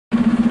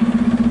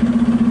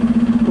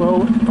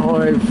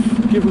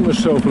I've given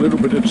myself a little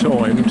bit of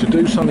time to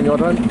do something I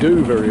don't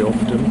do very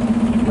often.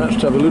 That's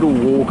to have a little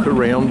walk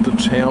around the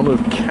town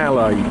of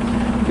Calais,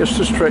 just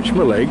to stretch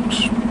my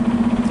legs.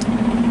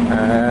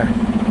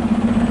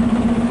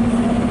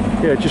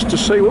 Yeah, just to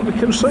see what we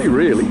can see,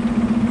 really.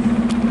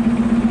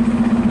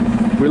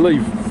 We'll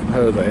leave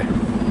her there.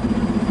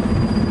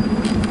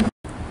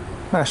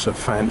 That's a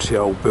fancy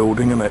old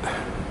building, isn't it?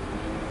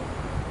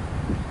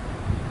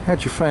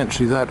 How'd you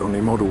fancy that on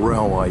your model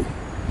railway?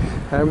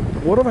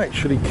 What I've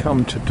actually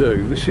come to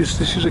do, this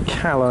is a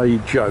Calais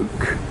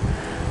joke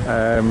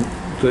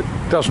that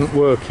doesn't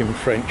work in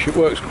French. It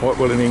works quite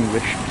well in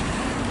English.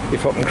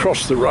 If I can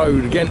cross the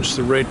road against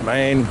the red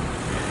man.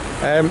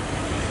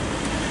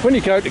 When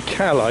you go to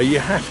Calais, you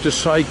have to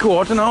say,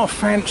 God, I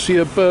fancy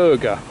a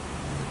burger.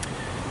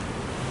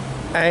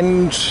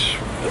 And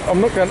I'm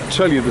not going to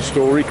tell you the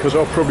story because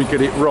I'll probably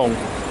get it wrong.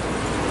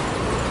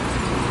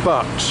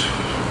 But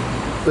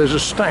there's a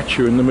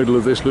statue in the middle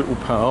of this little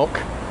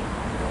park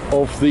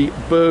of the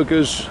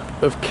burgers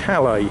of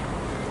Calais.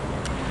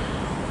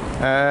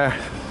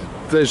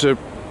 There's a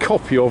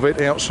copy of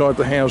it outside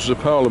the Houses of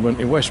Parliament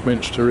in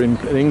Westminster in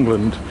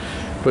England.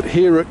 But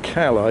here at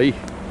Calais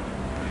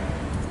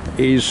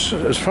is,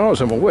 as far as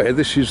I'm aware,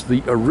 this is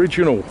the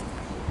original.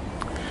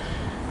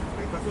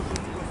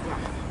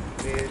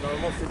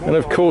 And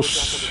of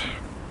course,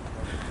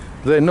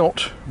 they're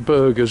not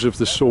burgers of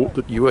the sort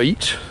that you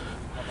eat.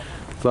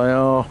 They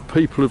are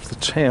people of the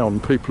town,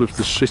 people of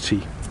the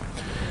city,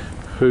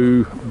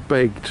 who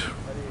begged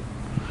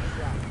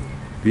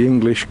the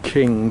English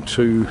king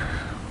to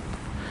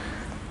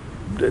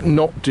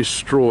not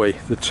destroy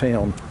the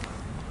town.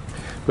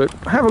 But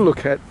have a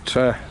look at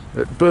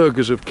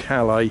Burgers of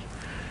Calais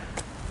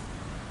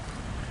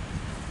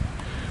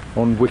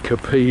on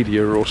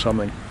Wikipedia or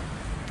something.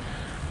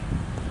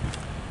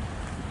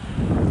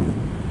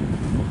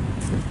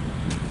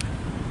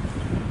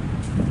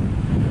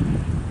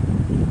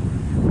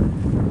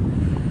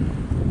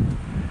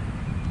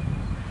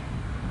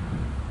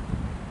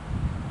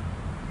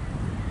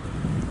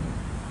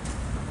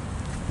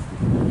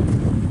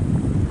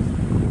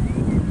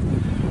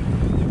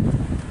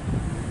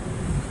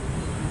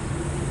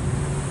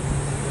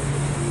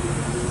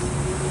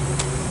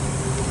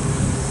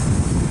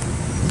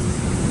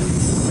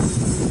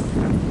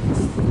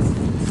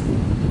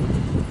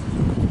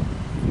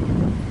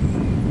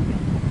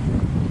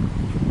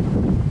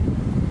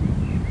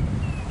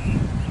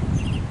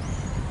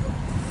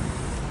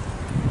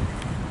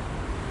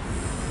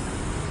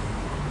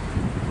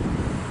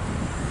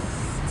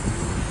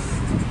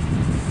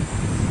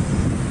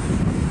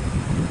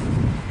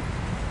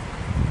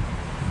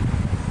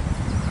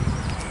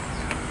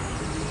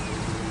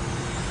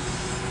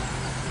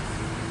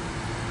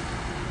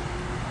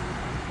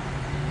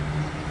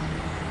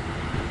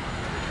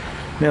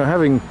 Now,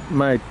 having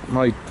made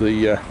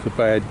the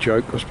bad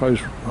joke, I suppose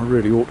I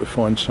really ought to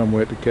find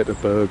somewhere to get a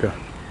burger.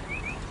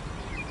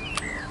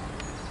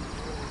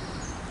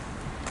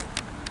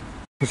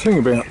 The thing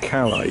about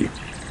Calais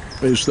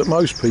is that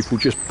most people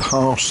just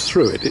pass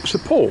through it. It's a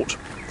port.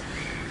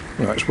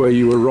 You know, it's where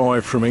you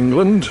arrive from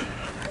England,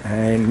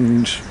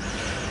 and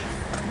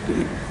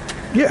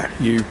yeah,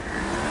 you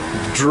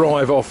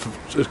drive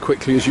off as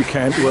quickly as you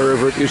can to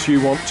wherever it is you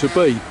want to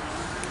be.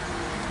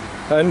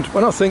 And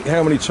when I think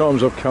how many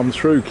times I've come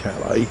through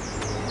Calais,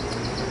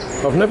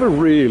 I've never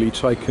really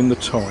taken the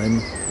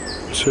time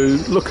to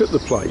look at the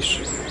place.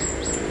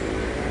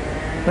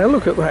 Now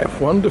look at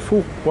that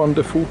wonderful,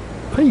 wonderful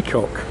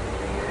peacock.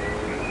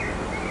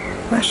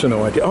 That's an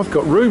idea. I've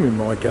got room in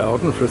my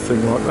garden for a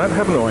thing like that,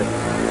 haven't I?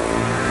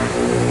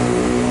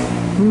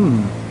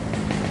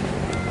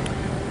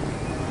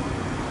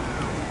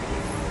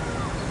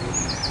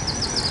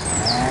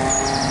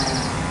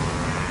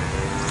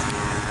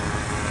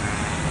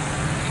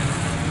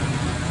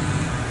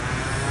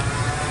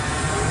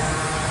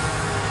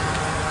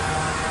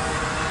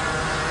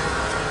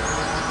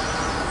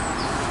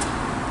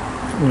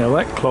 Now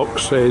that clock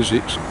says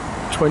it's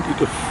 20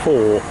 to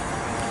 4,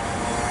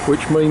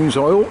 which means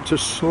I ought to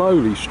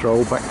slowly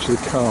stroll back to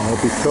the car,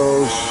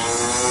 because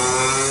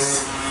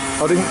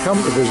I didn't come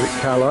to visit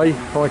Calais,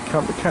 I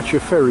come to catch a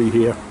ferry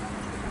here.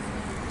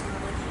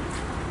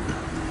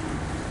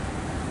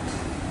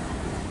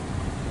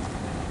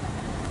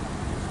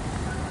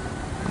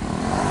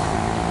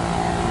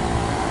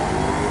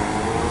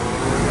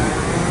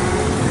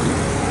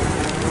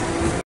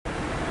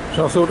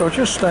 So I thought I'd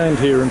just stand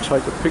here and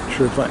take a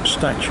picture of that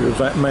statue of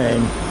that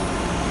man,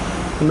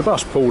 and the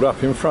bus pulled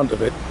up in front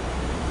of it.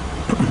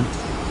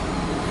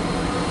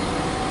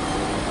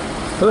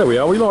 So there we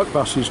are, we like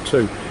buses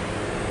too.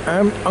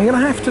 I'm going to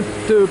have to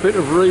do a bit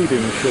of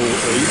reading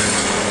shortly,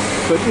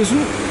 but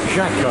isn't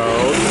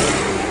Jacquard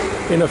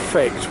in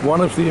effect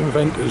one of the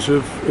inventors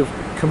of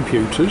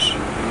computers?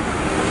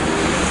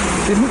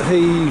 Didn't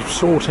he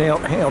sort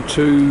out how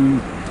to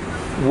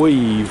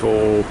weave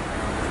or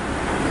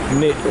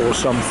knit or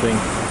something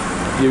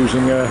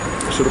using a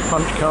sort of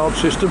punch card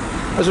system?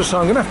 As I say,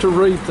 I'm going to have to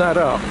read that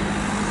up,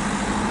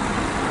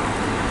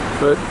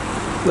 but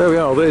There we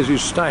are, there's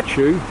his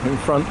statue in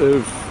front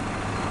of,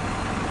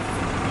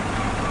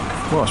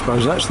 well, I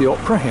suppose that's the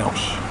Opera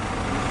House.